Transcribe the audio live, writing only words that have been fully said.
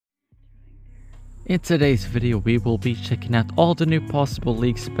In today's video we will be checking out all the new possible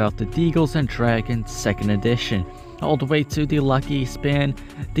leaks about the Deagles and Dragons 2nd edition, all the way to the lucky spin,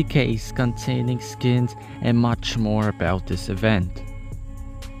 the case containing skins, and much more about this event.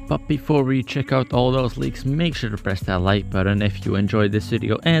 But before we check out all those leaks, make sure to press that like button if you enjoyed this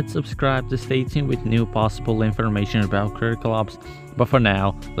video and subscribe to stay tuned with new possible information about KroLe. But for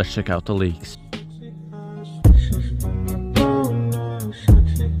now, let's check out the leaks.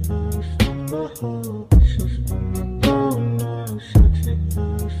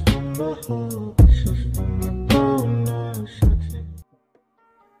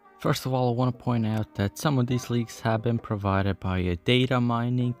 First of all, I want to point out that some of these leaks have been provided by a data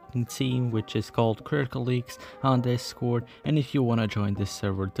mining team which is called KroLe on Discord, and if you want to join this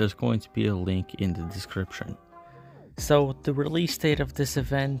server, there's going to be a link in the description. So the release date of this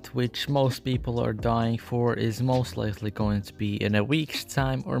event, which most people are dying for, is most likely going to be in a week's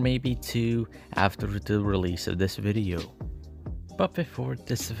time or maybe 2 after the release of this video. But before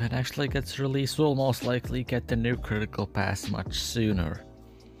this event actually gets released, we'll most likely get the new Critical Pass much sooner.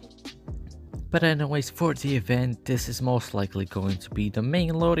 But anyways, for the event, this is most likely going to be the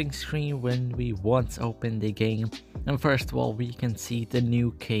main loading screen when we once open the game. And first of all, we can see the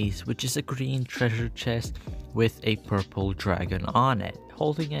new case, which is a green treasure chest with a purple dragon on it,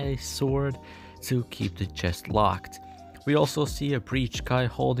 holding a sword to keep the chest locked. We also see a breach guy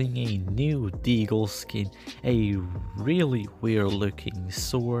holding a new Deagle skin, a really weird looking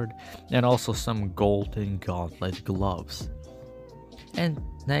sword, and also some golden gauntlet gloves. And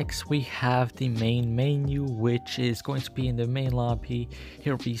next we have the main menu, which is going to be in the main lobby.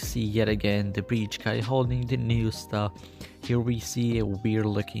 Here we see yet again the breach guy holding the new stuff. Here we see a weird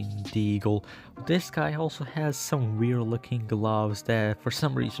looking Deagle. This guy also has some weird looking gloves that for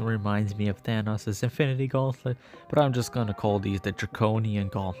some reason reminds me of Thanos' Infinity Gauntlet, but I'm just gonna call these the Draconian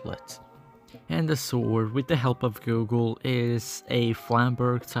Gauntlets. And the sword, with the help of Google, is a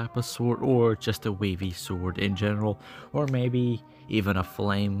Flamberg type of sword, or just a wavy sword in general, or maybe even a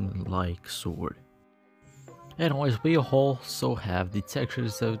flame-like sword. Anyways, we also have the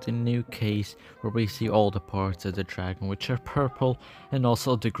textures of the new case, where we see all the parts of the dragon, which are purple, and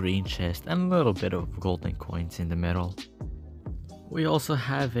also the green chest, and a little bit of golden coins in the middle. We also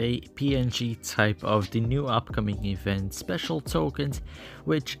have a PNG type of the new upcoming event, special tokens,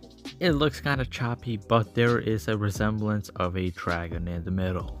 which it looks kind of choppy, but there is a resemblance of a dragon in the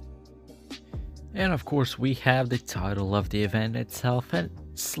middle. And of course we have the title of the event itself, and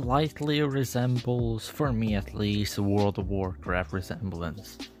slightly resembles, for me at least, World of Warcraft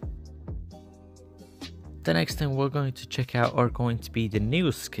resemblance. The next thing we're going to check out are going to be the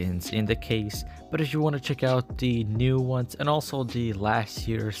new skins in the case, but if you want to check out the new ones and also the last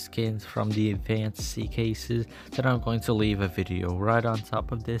year's skins from the fantasy cases, then I'm going to leave a video right on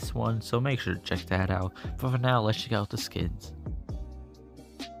top of this one, so make sure to check that out. But for now, let's check out the skins.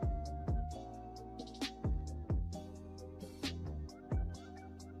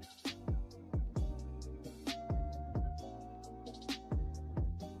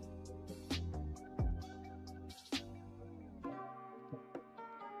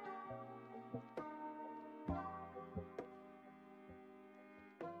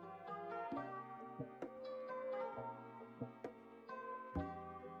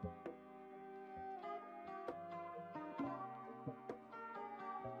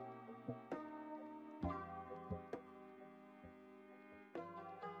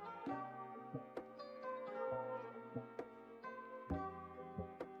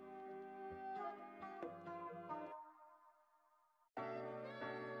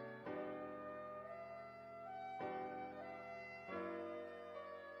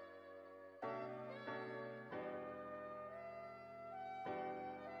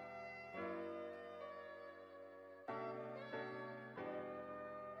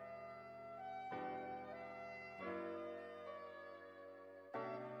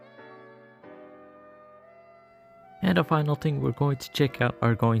 And the final thing we're going to check out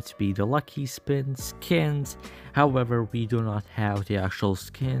are going to be the lucky spin skins. However, we do not have the actual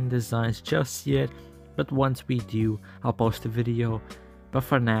skin designs just yet, but once we do, I'll post a video. But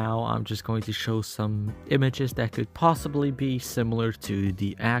for now, I'm just going to show some images that could possibly be similar to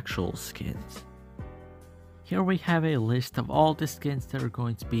the actual skins. Here we have a list of all the skins that are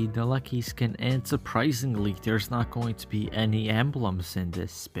going to be the lucky skin, and surprisingly, there's not going to be any emblems in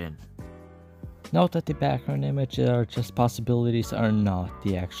this spin. Note that the background images are just possibilities, are not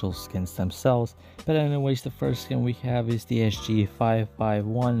the actual skins themselves. But anyways, the first skin we have is the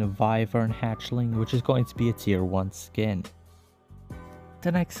SG551 Wyvern Hatchling, which is going to be a tier 1 skin.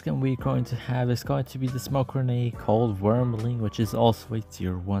 The next skin we're going to have is going to be the smoke grenade called Wormling, which is also a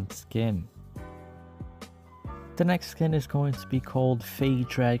tier 1 skin. The next skin is going to be called Fade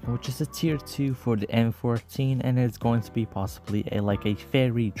Dragon, which is a tier 2 for the M14, and it's going to be possibly like a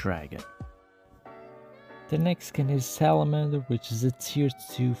fairy dragon. The next skin is Salamander, which is a tier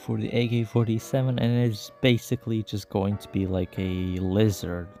 2 for the AK-47, and it's basically just going to be like a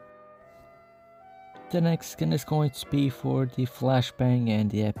lizard. The next skin is going to be for the Flashbang and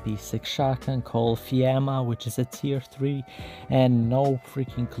the MP6 shotgun called Fiamma, which is a tier 3, and no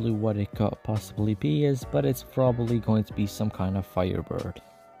freaking clue what it could possibly be is, but it's probably going to be some kind of Firebird.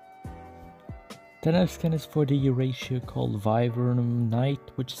 The next skin is for the Eurasia called Wyvern Knight,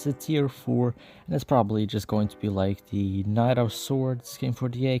 which is a tier 4, and it's probably just going to be like the Knight of Swords skin for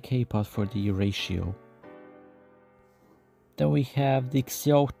the AK, but for the Eurasia. Then we have the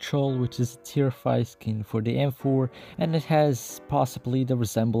Xiaochol, which is a tier 5 skin for the M4, and it has possibly the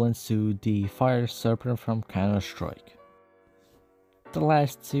resemblance to the Fire Serpent from Counter-Strike. The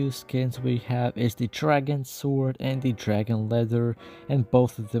last two skins we have is the Dragon Sword and the Dragon Leather, and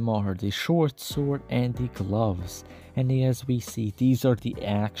both of them are the short sword and the gloves. And as we see, these are the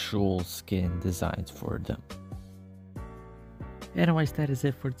actual skin designs for them. Anyways, that is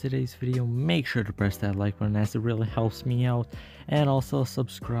it for today's video. Make sure to press that like button as it really helps me out, and also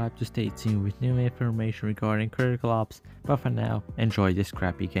subscribe to stay tuned with new information regarding Critical Ops. But for now, enjoy this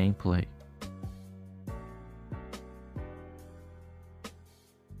crappy gameplay.